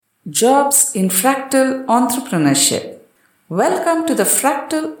Jobs in Fractal Entrepreneurship. Welcome to the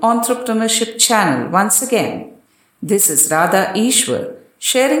Fractal Entrepreneurship channel once again. This is Radha Ishwar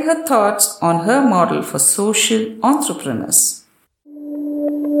sharing her thoughts on her model for social entrepreneurs.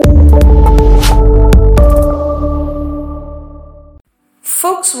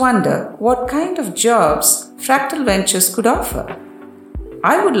 Folks wonder what kind of jobs Fractal Ventures could offer.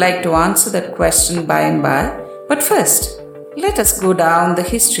 I would like to answer that question by and by, but first, let us go down the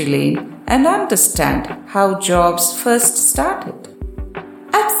history lane and understand how jobs first started.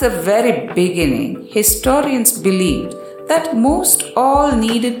 At the very beginning, historians believed that most all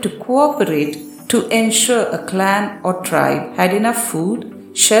needed to cooperate to ensure a clan or tribe had enough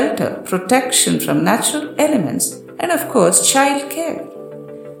food, shelter, protection from natural elements, and of course, child care.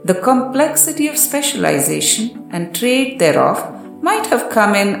 The complexity of specialization and trade thereof might have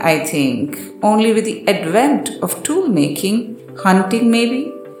come in, I think, only with the advent of tool making, hunting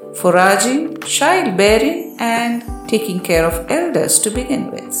maybe, foraging, childbearing, and taking care of elders to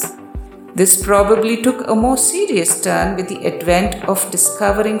begin with. This probably took a more serious turn with the advent of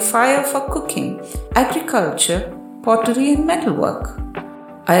discovering fire for cooking, agriculture, pottery, and metalwork.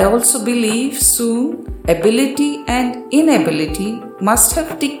 I also believe soon ability and inability must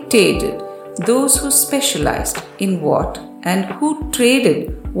have dictated those who specialized in what and who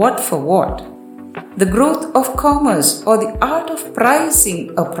traded what for what. The growth of commerce or the art of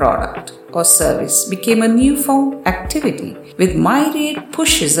pricing a product or service became a newfound activity with myriad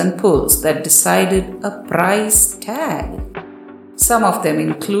pushes and pulls that decided a price tag. Some of them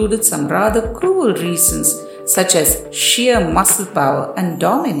included some rather cruel reasons such as sheer muscle power and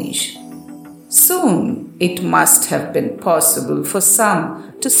domination. Soon it must have been possible for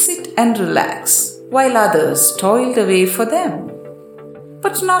some to sit and relax while others toiled away for them.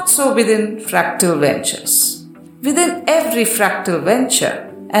 But not so within Fractal Ventures. Within every Fractal venture,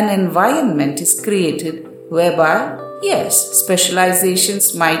 an environment is created whereby, yes,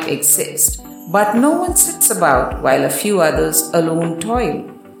 specializations might exist, but no one sits about while a few others alone toil.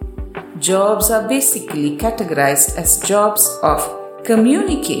 Jobs are basically categorized as jobs of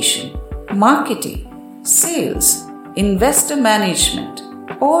communication, marketing, sales, investor management,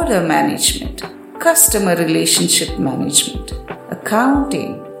 order management, customer relationship management,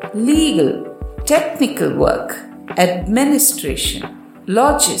 accounting, legal, technical work, administration,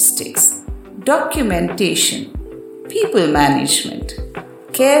 logistics, documentation, people management,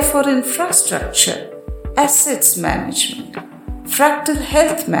 care for infrastructure, assets management, fractal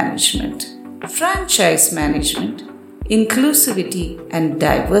health management, franchise management, inclusivity and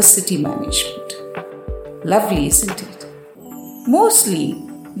diversity management. Lovely, isn't it?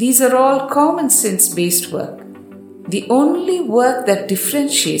 Mostly, these are all common sense based work. The only work that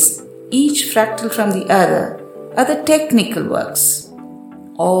differentiates each fractal from the other are the technical works.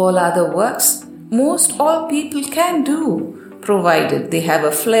 All other works, most all people can do, provided they have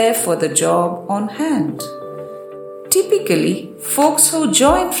a flair for the job on hand. Typically, folks who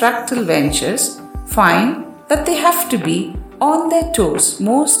join Fractal Ventures find that they have to be on their toes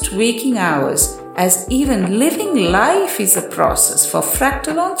most waking hours, as even living life is a process for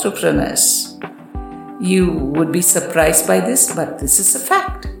fractal entrepreneurs. You would be surprised by this, but this is a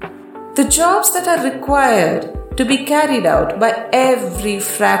fact. The jobs that are required to be carried out by every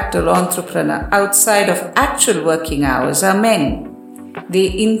fractal entrepreneur outside of actual working hours are many.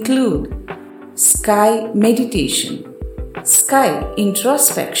 They include sky meditation, sky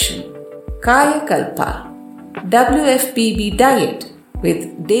introspection, kaya kalpa, WFPB diet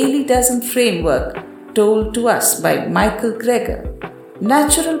with daily dozen framework told to us by Michael Greger,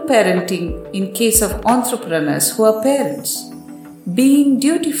 natural parenting in case of entrepreneurs who are parents, being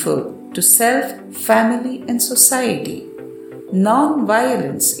dutiful to self, family and society,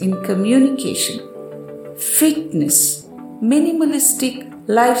 non-violence in communication, fitness, minimalistic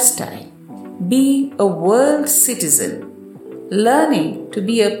lifestyle, being a world citizen, learning to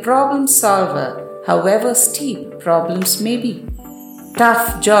be a problem solver however steep problems may be.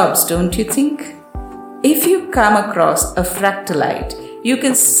 Tough jobs, don't you think? If you come across a fractalite, you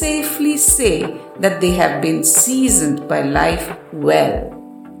can safely say that they have been seasoned by life well.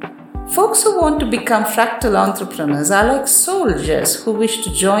 Folks who want to become fractal entrepreneurs are like soldiers who wish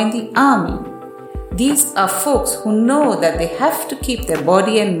to join the army. These are folks who know that they have to keep their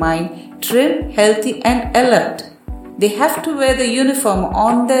body and mind trim, healthy and alert. They have to wear the uniform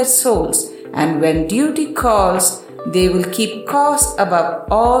on their souls, and when duty calls, they will keep cause above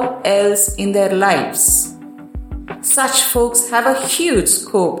all else in their lives. Such folks have a huge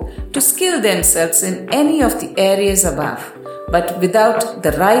scope to skill themselves in any of the areas above, but without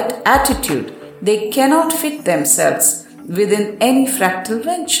the right attitude, they cannot fit themselves within any fractal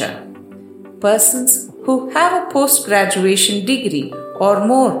venture. Persons who have a post-graduation degree or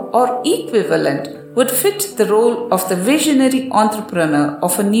more or equivalent would fit the role of the visionary entrepreneur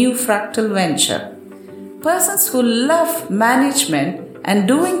of a new fractal venture. Persons who love management and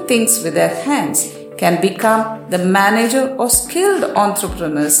doing things with their hands can become the manager or skilled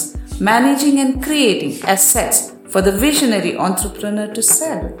entrepreneurs managing and creating assets for the visionary entrepreneur to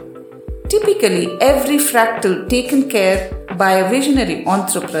sell. Typically, every fractal taken care by a visionary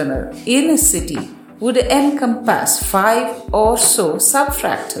entrepreneur in a city would encompass 5 or so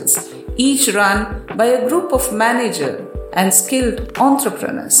subfractals, each run by a group of manager and skilled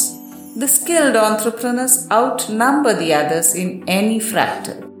entrepreneurs. The skilled entrepreneurs outnumber the others in any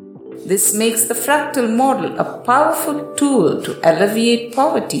fractal. This makes the fractal model a powerful tool to alleviate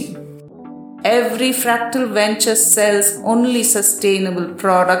poverty. Every fractal venture sells only sustainable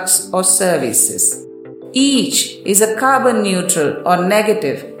products or services. Each is a carbon neutral or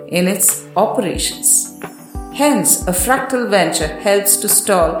negative in its operations. Hence, a fractal venture helps to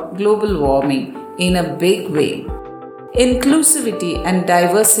stall global warming in a big way. Inclusivity and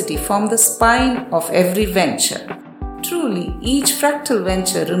diversity form the spine of every venture. Truly, each fractal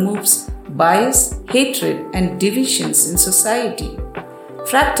venture removes bias, hatred, and divisions in society.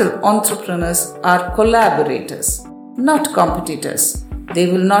 Fractal entrepreneurs are collaborators, not competitors. They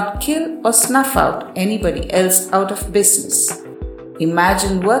will not kill or snuff out anybody else out of business.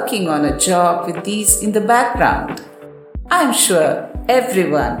 Imagine working on a job with these in the background. I'm sure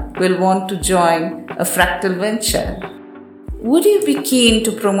everyone will want to join a fractal venture. Would you be keen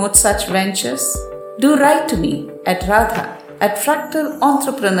to promote such ventures? Do write to me at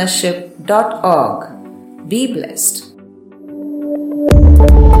radha@fractalentrepreneurship.org. Be blessed.